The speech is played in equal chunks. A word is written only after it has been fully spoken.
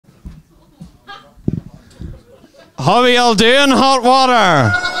How are y'all doing, hot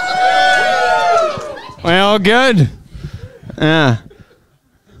water? We all good? Yeah.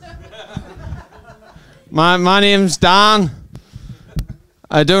 My name's Dan.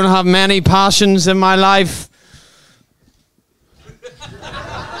 I don't have many passions in my life.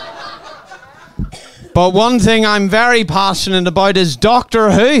 But one thing I'm very passionate about is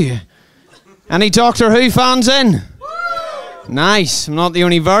Doctor Who. Any Doctor Who fans in? Nice. I'm not the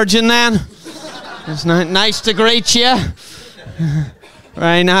only virgin then. It's nice to greet you.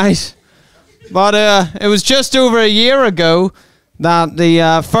 Very nice. But it was just over a year ago that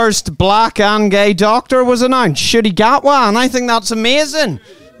the first black and gay doctor was announced. Should he get one? I think that's amazing.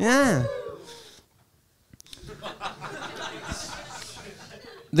 Yeah.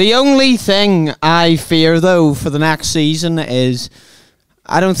 The only thing I fear, though, for the next season is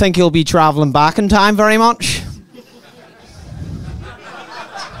I don't think he'll be travelling back in time very much.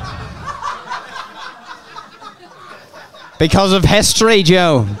 Because of history,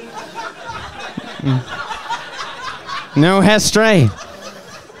 Joe. No history.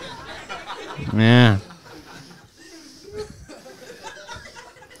 Yeah.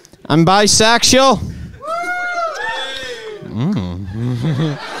 I'm bisexual.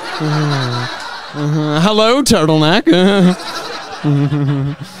 Hello, turtleneck.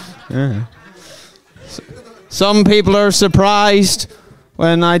 Some people are surprised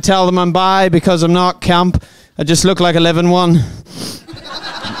when I tell them I'm bi because I'm not camp. I just look like a living one.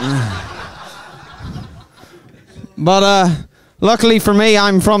 But luckily for me,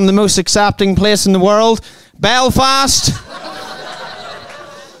 I'm from the most accepting place in the world, Belfast.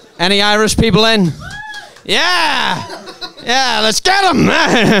 Any Irish people in? Yeah! Yeah, let's get them!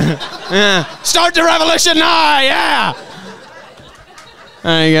 Yeah. Start the revolution now, yeah!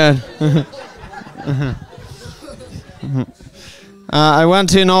 Very good. I went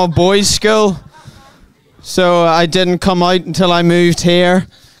to an all-boys school, so I didn't come out until I moved here,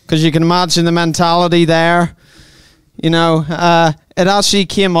 because you can imagine the mentality there. You know, it actually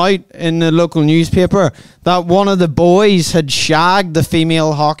came out in the local newspaper that one of the boys had shagged the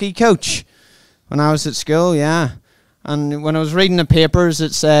female hockey coach when I was at school, yeah. And when I was reading the papers,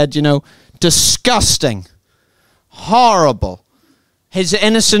 it said, you know, disgusting, horrible. His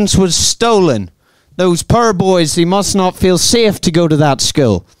innocence was stolen. Those poor boys, they must not feel safe to go to that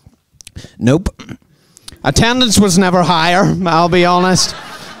school. Nope. Attendance was never higher, I'll be honest.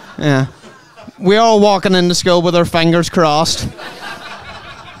 Yeah. We're all walking into school with our fingers crossed.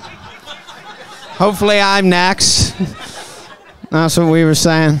 Hopefully I'm next. That's what we were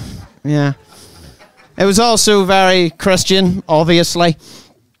saying. Yeah. It was also very Christian, obviously.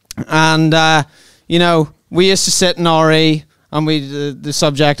 And, you know, we used to sit in RE and the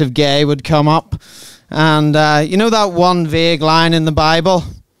subject of gay would come up. And, you know that one vague line in the Bible?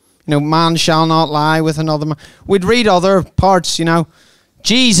 You know, man shall not lie with another man. We'd read other parts, you know.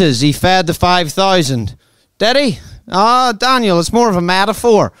 Jesus, he fed the 5,000. Did he? Ah, Daniel, it's more of a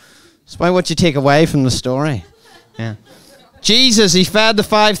metaphor. It's by what you take away from the story. Yeah. Jesus, he fed the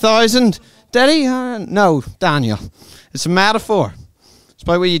 5,000. Did he? No, Daniel. It's a metaphor. It's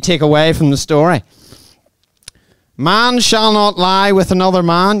by what you take away from the story. Man shall not lie with another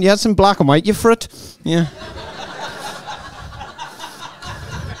man. Yeah, it's in black and white. You for it? Yeah.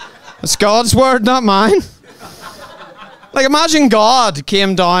 It's God's word, not mine. Like, imagine God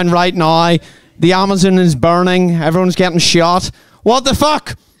came down right now. The Amazon is burning. Everyone's getting shot. What the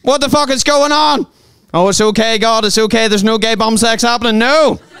fuck? What the fuck is going on? Oh, it's okay, God. It's okay. There's no gay bum sex happening.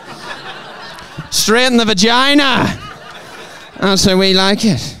 No. Straight in the vagina. That's how we like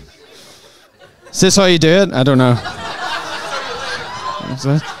it. Is this how you do it? I don't know.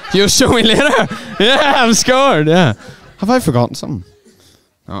 You'll show me later. Yeah, I'm scored. Yeah. Have I forgotten something?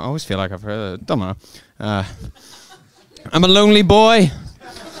 I always feel like I've heard it. Don't know. I'm a lonely boy.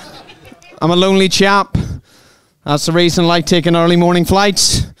 I'm a lonely chap. That's the reason I like taking early morning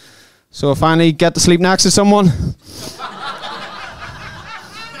flights. So I finally get to sleep next to someone.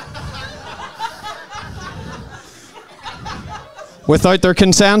 Without their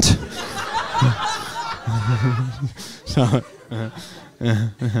consent. So,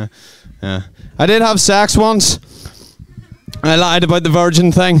 I did have sex once. I lied about the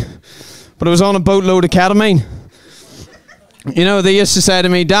virgin thing. But it was on a boatload of ketamine. You know, they used to say to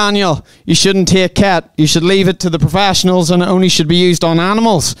me, Daniel, you shouldn't take ket. You should leave it to the professionals and it only should be used on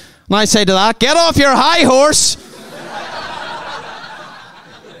animals. And I say to that, get off your high horse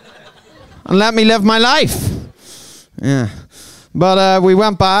and let me live my life. Yeah. But we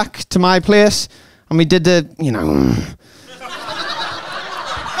went back to my place and we did the, you know,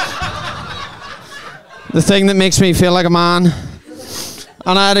 the thing that makes me feel like a man.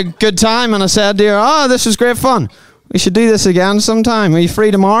 And I had a good time and I said to her, oh, this was great fun. we should do this again sometime. Are you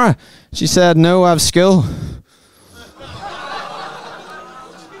free tomorrow? She said, no, I have school.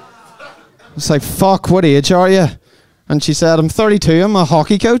 It's like, fuck, what age are you? And she said, I'm 32, I'm a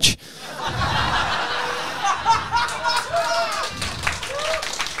hockey coach.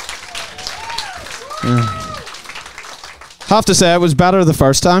 Yeah. Have to say, it was better the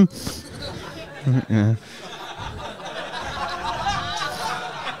first time. Yeah.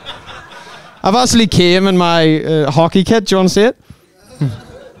 I've actually came in my hockey kit. Do you want to see it?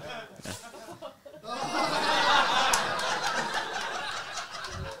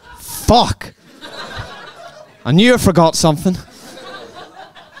 Fuck. I knew I forgot something.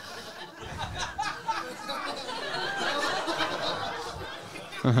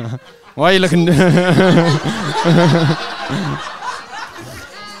 Why are you looking?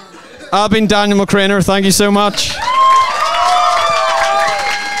 I've been Daniel McCreanor. Thank you so much.